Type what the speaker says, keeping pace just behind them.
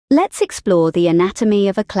Let's explore the anatomy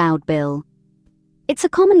of a cloud bill. It's a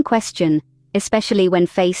common question, especially when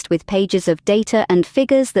faced with pages of data and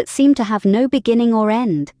figures that seem to have no beginning or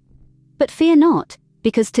end. But fear not,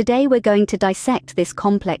 because today we're going to dissect this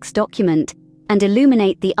complex document and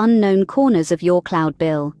illuminate the unknown corners of your cloud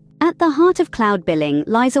bill. At the heart of cloud billing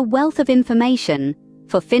lies a wealth of information.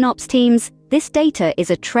 For FinOps teams, this data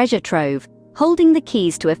is a treasure trove, holding the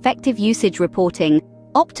keys to effective usage reporting,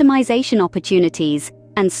 optimization opportunities,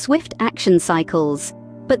 and swift action cycles.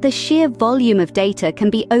 But the sheer volume of data can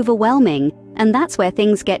be overwhelming, and that's where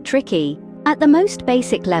things get tricky. At the most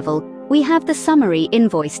basic level, we have the summary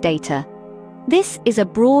invoice data. This is a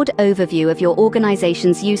broad overview of your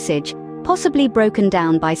organization's usage, possibly broken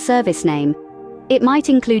down by service name. It might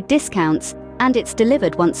include discounts, and it's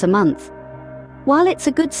delivered once a month. While it's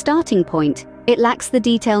a good starting point, it lacks the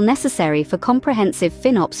detail necessary for comprehensive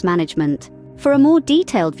FinOps management. For a more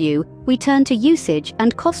detailed view, we turn to usage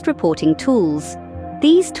and cost reporting tools.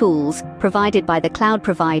 These tools, provided by the cloud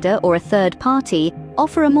provider or a third party,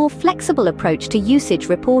 offer a more flexible approach to usage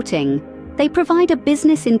reporting. They provide a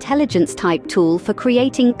business intelligence type tool for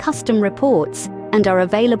creating custom reports and are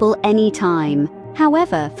available anytime.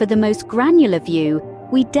 However, for the most granular view,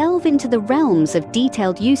 we delve into the realms of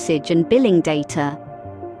detailed usage and billing data.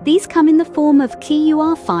 These come in the form of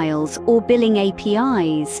KUR files or billing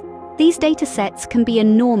APIs. These datasets can be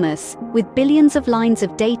enormous, with billions of lines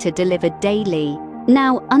of data delivered daily.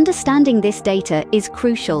 Now, understanding this data is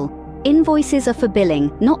crucial. Invoices are for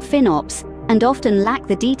billing, not FinOps, and often lack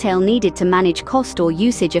the detail needed to manage cost or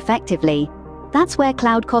usage effectively. That's where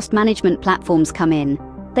cloud cost management platforms come in.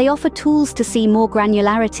 They offer tools to see more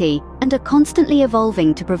granularity and are constantly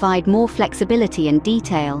evolving to provide more flexibility and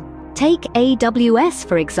detail. Take AWS,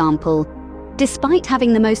 for example. Despite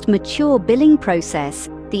having the most mature billing process,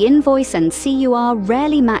 the invoice and CUR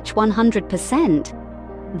rarely match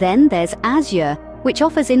 100%. Then there's Azure, which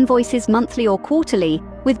offers invoices monthly or quarterly,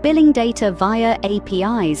 with billing data via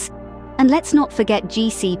APIs. And let's not forget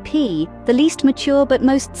GCP, the least mature but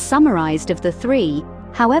most summarized of the three.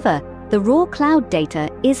 However, the raw cloud data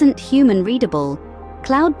isn't human-readable.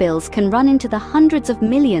 Cloud bills can run into the hundreds of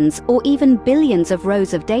millions or even billions of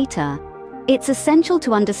rows of data. It's essential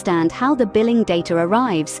to understand how the billing data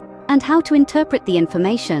arrives and how to interpret the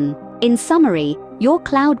information. In summary, your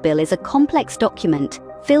cloud bill is a complex document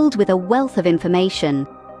filled with a wealth of information.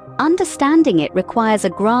 Understanding it requires a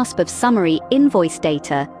grasp of summary invoice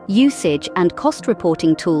data, usage and cost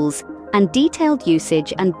reporting tools, and detailed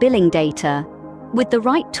usage and billing data. With the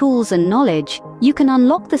right tools and knowledge, you can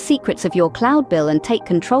unlock the secrets of your cloud bill and take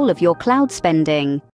control of your cloud spending.